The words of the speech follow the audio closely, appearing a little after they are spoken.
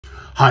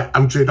Hi,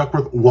 I'm Jay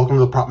Duckworth. Welcome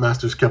to the Prop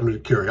Masters Cabinet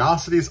of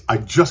Curiosities. I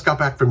just got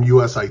back from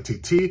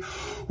USITT,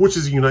 which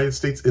is the United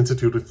States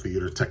Institute of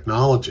Theater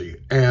Technology.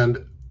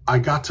 And I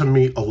got to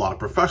meet a lot of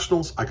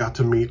professionals. I got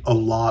to meet a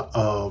lot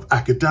of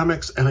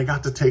academics, and I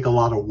got to take a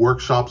lot of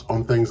workshops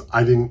on things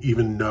I didn't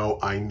even know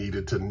I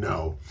needed to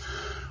know.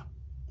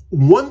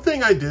 One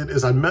thing I did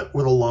is I met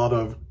with a lot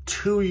of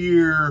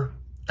two-year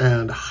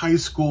and high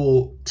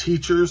school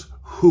teachers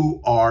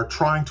who are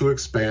trying to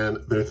expand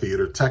their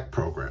theater tech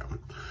program.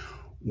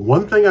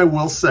 One thing I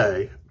will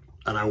say,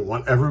 and I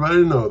want everybody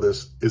to know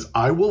this, is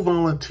I will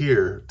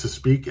volunteer to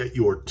speak at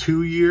your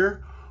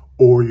two-year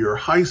or your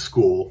high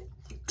school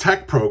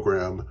tech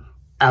program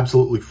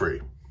absolutely free.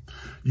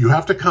 You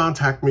have to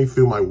contact me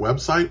through my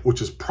website,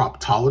 which is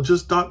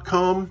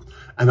proptologist.com,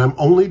 and I'm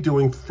only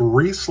doing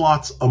 3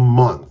 slots a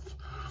month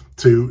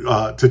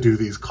to do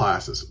these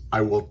classes.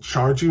 I will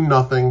charge you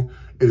nothing.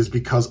 It is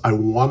because I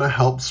want to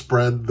help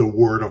spread the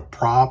word of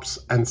props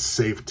and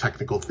safe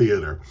technical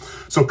theater.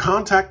 So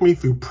contact me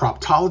through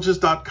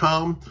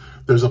proptologist.com.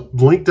 There's a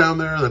link down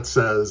there that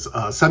says,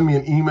 send me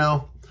an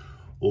email.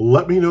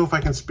 Let me know if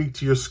I can speak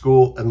to your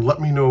school, and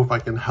let me know if I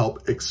can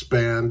help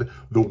expand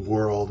the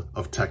world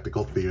of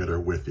technical theater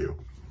with you.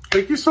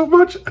 Thank you so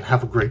much, and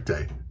have a great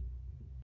day.